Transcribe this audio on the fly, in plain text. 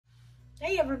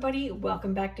Hey everybody,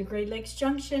 welcome back to Great Lakes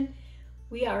Junction.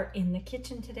 We are in the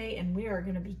kitchen today and we are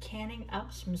going to be canning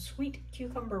up some sweet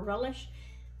cucumber relish.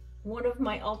 One of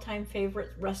my all-time favorite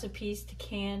recipes to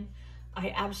can.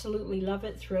 I absolutely love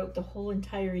it throughout the whole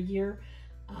entire year.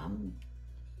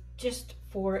 Just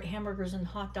for hamburgers and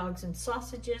hot dogs and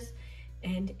sausages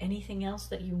and anything else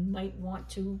that you might want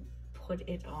to put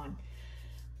it on.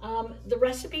 The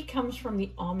recipe comes from the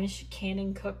Amish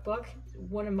canning cookbook,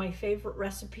 one of my favorite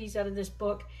recipes out of this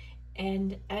book.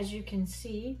 And as you can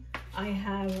see, I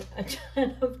have a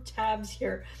ton of tabs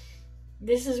here.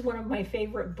 This is one of my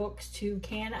favorite books to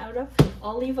can out of.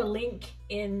 I'll leave a link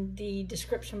in the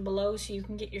description below so you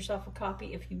can get yourself a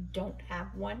copy if you don't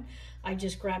have one. I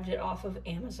just grabbed it off of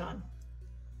Amazon.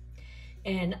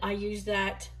 And I use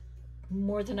that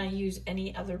more than I use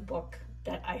any other book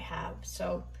that I have.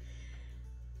 So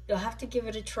you'll have to give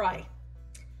it a try.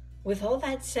 With all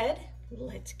that said,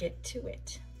 let's get to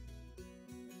it.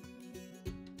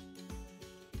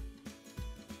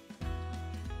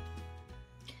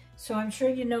 So I'm sure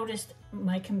you noticed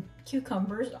my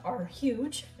cucumbers are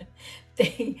huge.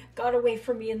 They got away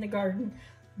from me in the garden,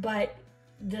 but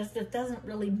that doesn't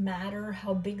really matter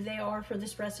how big they are for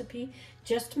this recipe.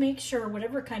 Just make sure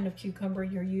whatever kind of cucumber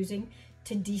you're using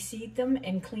to de-seed them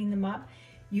and clean them up.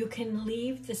 You can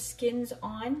leave the skins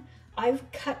on.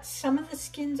 I've cut some of the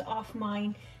skins off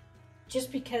mine just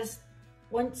because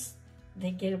once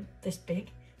they get this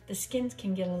big, the skins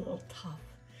can get a little tough.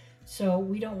 So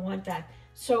we don't want that.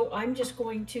 So I'm just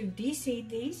going to de-seed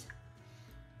these,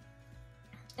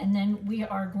 and then we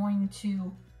are going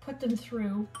to put them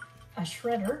through a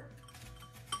shredder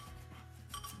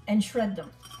and shred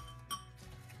them.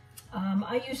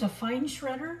 I use a fine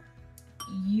shredder.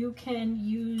 You can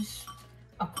use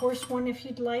a coarse one if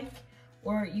you'd like,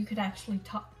 or you could actually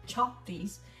chop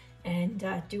these and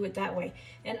do it that way.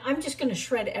 And I'm just going to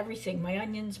shred everything, my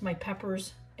onions, my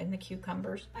peppers, and the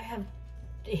cucumbers.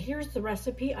 Here's the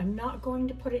recipe. I'm not going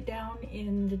to put it down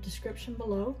in the description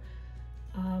below.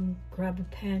 Grab a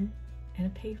pen and a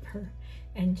paper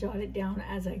and jot it down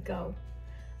as I go.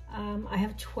 I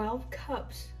have 12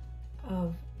 cups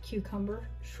of cucumber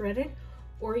shredded,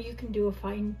 or you can do a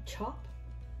fine chop,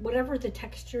 whatever the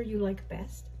texture you like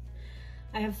best.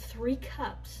 I have 3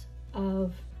 cups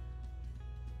of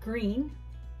green,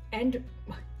 and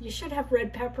you should have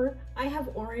red pepper. I have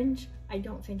orange. I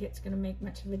don't think it's going to make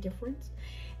much of a difference.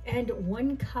 And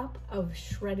 1 cup of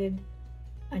shredded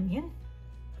onion,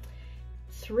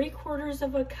 3/4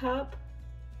 of a cup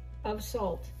of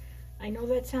salt. I know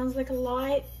that sounds like a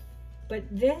lot, but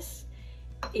this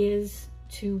is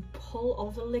to pull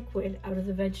all the liquid out of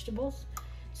the vegetables.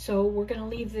 So we're going to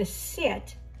leave this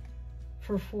sit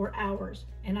for 4 hours.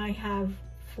 And I have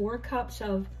 4 cups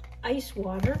of ice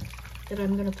water that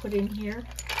I'm going to put in here.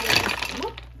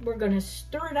 We're going to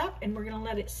stir it up and we're going to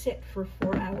let it sit for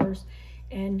 4 hours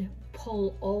and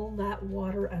pull all that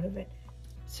water out of it.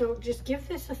 So just give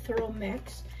this a thorough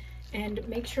mix and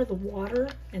make sure the water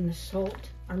and the salt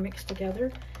are mixed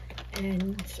together.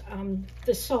 And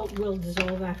the salt will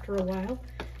dissolve after a while.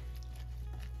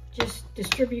 Just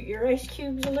distribute your ice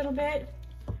cubes a little bit,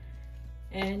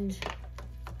 and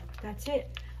that's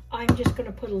it. I'm just going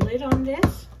to put a lid on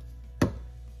this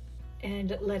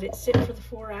and let it sit for the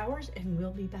 4 hours, and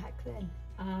we'll be back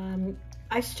then.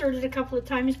 I stirred it a couple of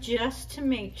times just to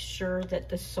make sure that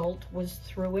the salt was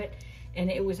through it and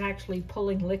it was actually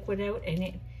pulling liquid out,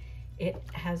 and it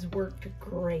has worked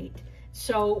great.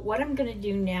 So what I'm going to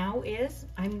do now is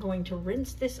I'm going to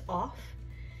rinse this off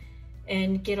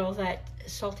and get all that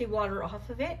salty water off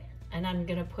of it, and I'm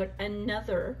going to put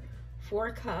another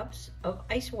 4 cups of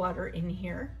ice water in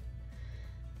here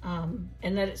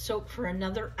and let it soak for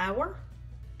another hour,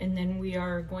 and then we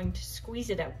are going to squeeze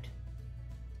it out.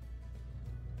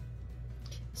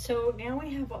 So now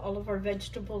we have all of our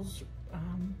vegetables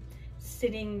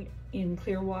sitting in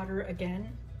clear water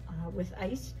again with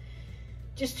ice,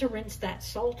 just to rinse that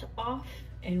salt off,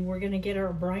 and we're going to get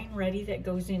our brine ready that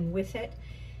goes in with it.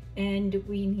 And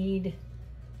we need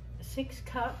 6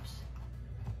 cups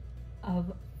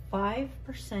of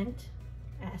 5%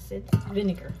 acid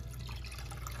vinegar.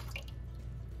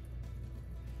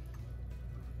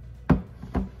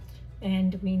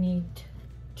 And we need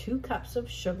 2 cups of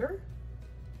sugar.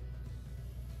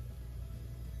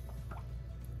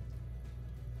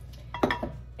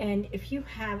 And if you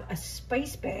have a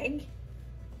spice bag,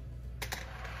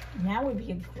 now would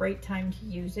be a great time to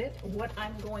use it. What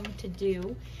I'm going to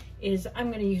do is I'm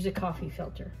going to use a coffee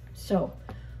filter. So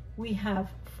we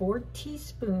have 4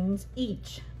 teaspoons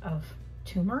each of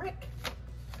turmeric,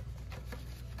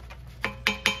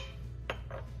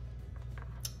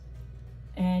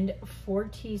 and 4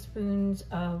 teaspoons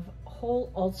of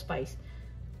whole allspice.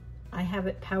 I have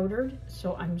it powdered,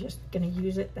 so I'm just gonna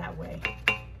use it that way.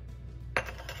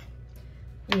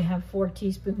 We have 4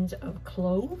 teaspoons of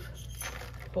clove,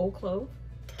 whole clove,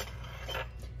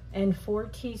 and 4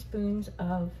 teaspoons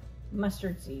of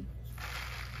mustard seed.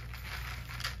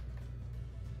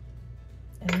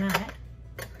 And that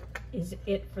is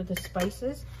it for the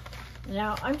spices.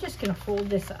 Now I'm just gonna fold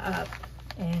this up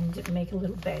and make a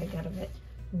little bag out of it.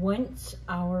 Once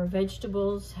our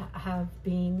vegetables have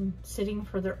been sitting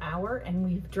for their hour and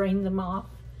we've drained them off,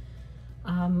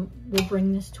 we'll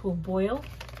bring this to a boil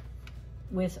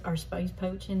with our spice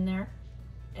pouch in there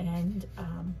and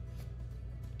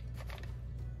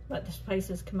let the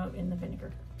spices come out in the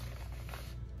vinegar.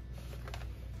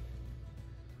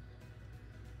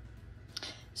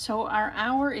 So our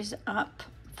hour is up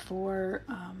for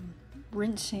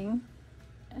rinsing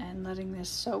and letting this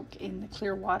soak in the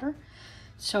clear water.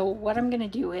 So what I'm gonna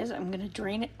do is I'm gonna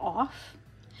drain it off,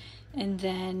 and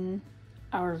then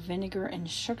our vinegar and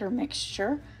sugar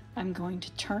mixture, I'm going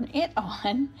to turn it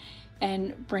on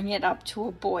and bring it up to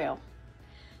a boil.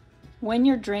 When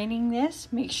you're draining this,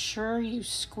 make sure you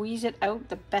squeeze it out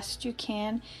the best you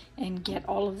can and get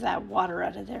all of that water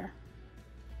out of there.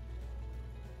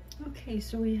 Okay,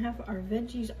 so we have our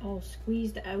veggies all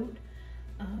squeezed out,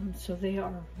 so they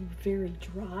are very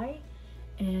dry,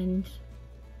 and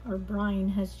our brine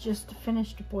has just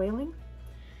finished boiling.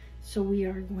 So we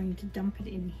are going to dump it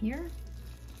in here.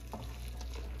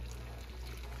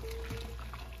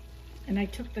 And I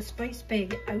took the spice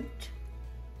bag out,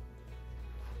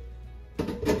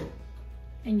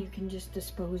 and you can just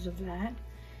dispose of that.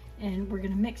 And we're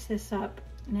gonna mix this up.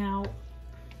 Now,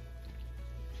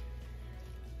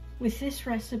 with this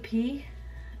recipe,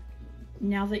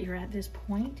 now that you're at this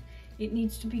point, it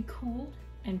needs to be cooled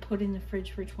and put in the fridge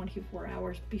for 24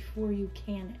 hours before you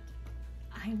can it.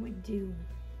 I would do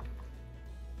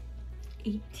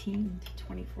 18 to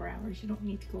 24 hours. You don't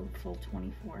need to go full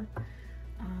 24.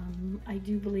 I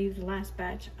do believe the last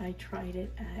batch I tried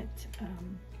it at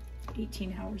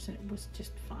 18 hours and it was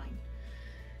just fine.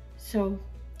 So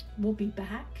we'll be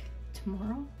back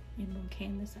tomorrow and we'll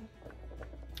can this up.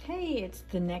 Hey, it's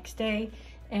the next day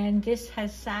and this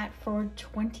has sat for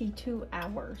 22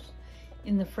 hours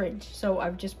in the fridge. So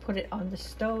I've just put it on the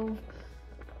stove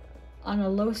on a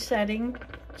low setting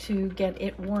to get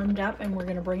it warmed up, and we're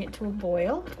gonna bring it to a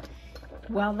boil.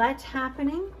 While that's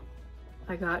happening,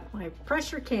 I got my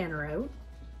pressure canner out.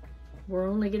 We're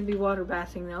only gonna be water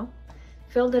bathing though.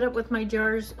 Filled it up with my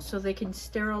jars so they can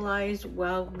sterilize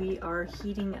while we are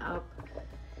heating up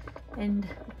and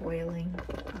boiling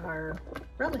our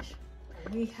relish.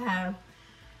 We have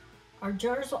our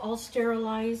jars all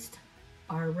sterilized.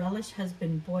 Our relish has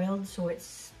been boiled, so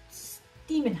it's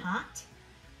steaming hot.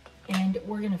 And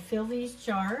we're gonna fill these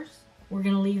jars. We're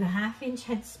gonna leave a 1/2 inch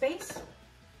headspace.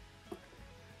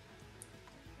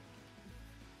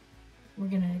 We're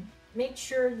gonna make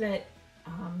sure that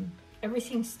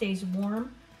everything stays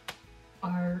warm.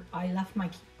 I left my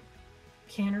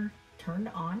canner turned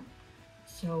on,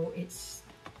 so it's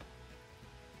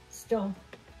still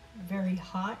very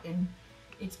hot and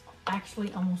it's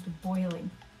actually almost boiling.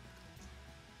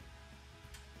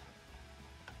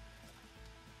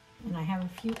 And I have a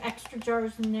few extra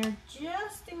jars in there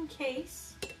just in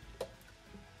case.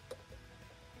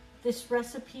 This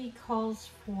recipe calls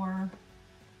for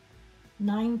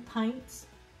 9 pints.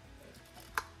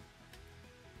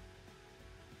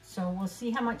 So we'll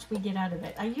see how much we get out of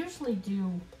it. I usually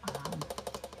do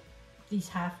these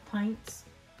 1/2 pints.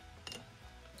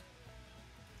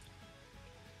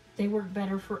 They work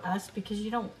better for us because you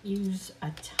don't use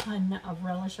a ton of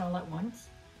relish all at once.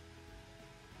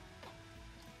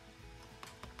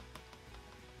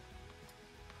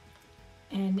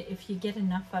 And if you get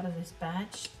enough out of this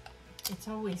batch, it's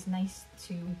always nice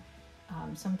to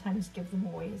sometimes give them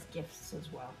away as gifts as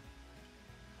well.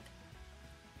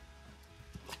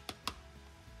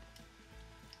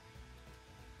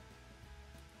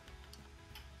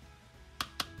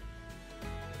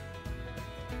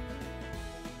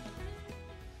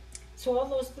 So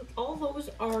all those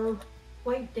are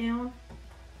wiped down.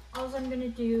 All I'm gonna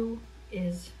do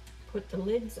is put the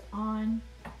lids on.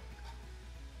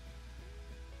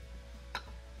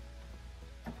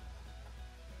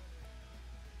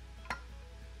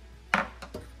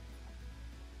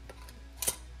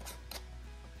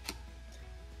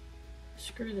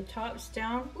 Screw the tops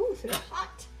down. Ooh, they're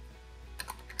hot.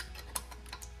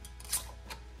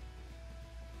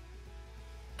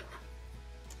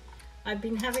 I've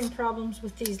been having problems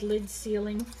with these lids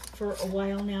sealing for a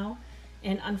while now,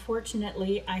 and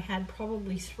unfortunately I had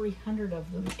probably 300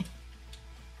 of them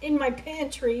in my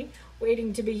pantry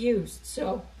waiting to be used.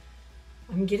 So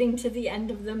I'm getting to the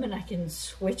end of them and I can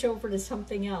switch over to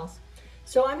something else.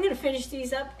 So I'm gonna finish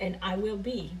these up and I will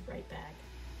be right back.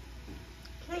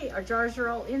 Okay, our jars are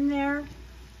all in there.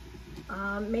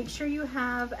 Make sure you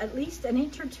have at least an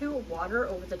inch or two of water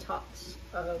over the tops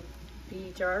of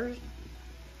the jars.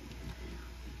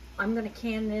 I'm gonna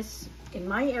can this in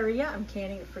my area. I'm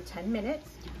canning it for 10 minutes.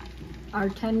 Our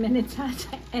 10 minutes has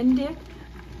ended.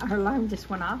 Our alarm just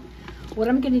went off. What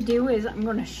I'm gonna do is I'm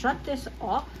gonna shut this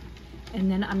off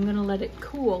and then I'm gonna let it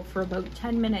cool for about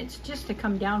 10 minutes just to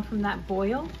come down from that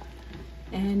boil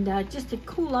and just to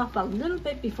cool off a little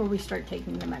bit before we start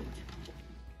taking them out.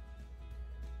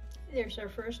 There's our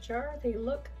first jar. They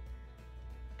look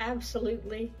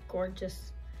absolutely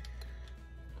gorgeous.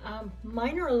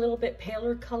 Mine are a little bit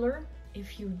paler color.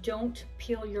 If you don't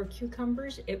peel your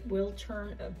cucumbers, it will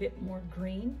turn a bit more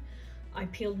green. I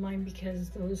peeled mine because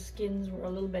those skins were a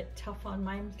little bit tough on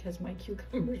mine because my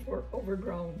cucumbers were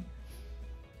overgrown.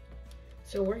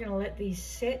 So we're gonna let these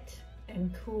sit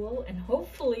and cool and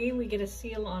hopefully we get a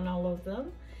seal on all of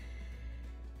them.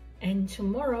 And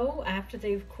tomorrow, after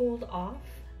they've cooled off,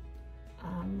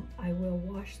 I will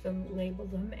wash them, label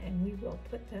them, and we will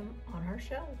put them on our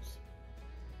shelves.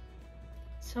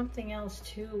 Something else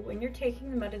too, when you're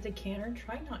taking them out of the canner,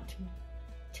 try not to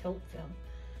tilt them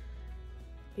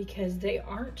because they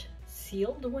aren't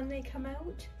sealed when they come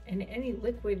out and any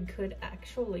liquid could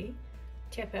actually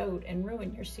tip out and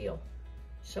ruin your seal.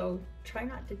 So try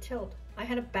not to tilt. I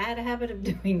had a bad habit of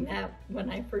doing that when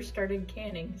I first started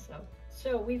canning.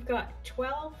 So we've got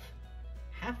 12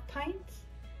 half pints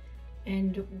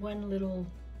and one little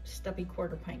stubby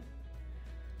quarter pint.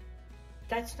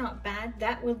 That's not bad.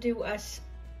 That will do us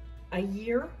a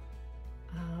year.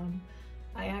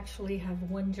 I actually have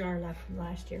one jar left from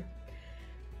last year.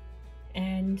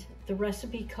 And the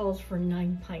recipe calls for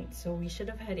 9 pints, so we should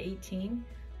have had 18,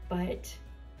 but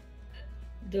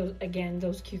again,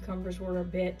 those cucumbers were a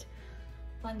bit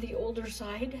on the older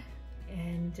side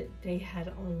and they had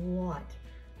a lot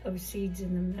of seeds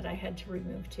in them that I had to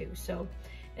remove too. So,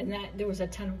 and that there was a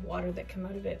ton of water that came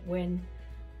out of it when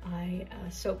I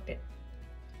soaked it.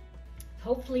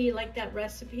 Hopefully you like that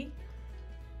recipe.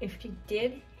 If you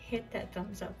did, hit that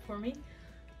thumbs up for me.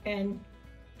 And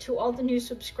to all the new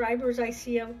subscribers I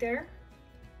see out there,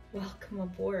 welcome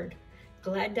aboard.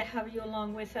 Glad to have you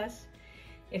along with us.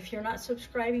 If you're not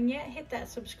subscribing yet, hit that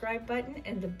subscribe button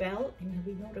and the bell and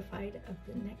you'll be notified of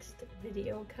the next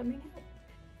video coming out.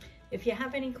 If you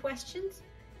have any questions,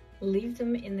 leave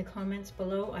them in the comments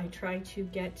below. I try to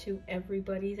get to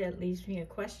everybody that leaves me a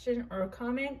question or a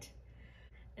comment.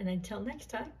 And until next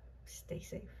time, stay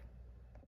safe.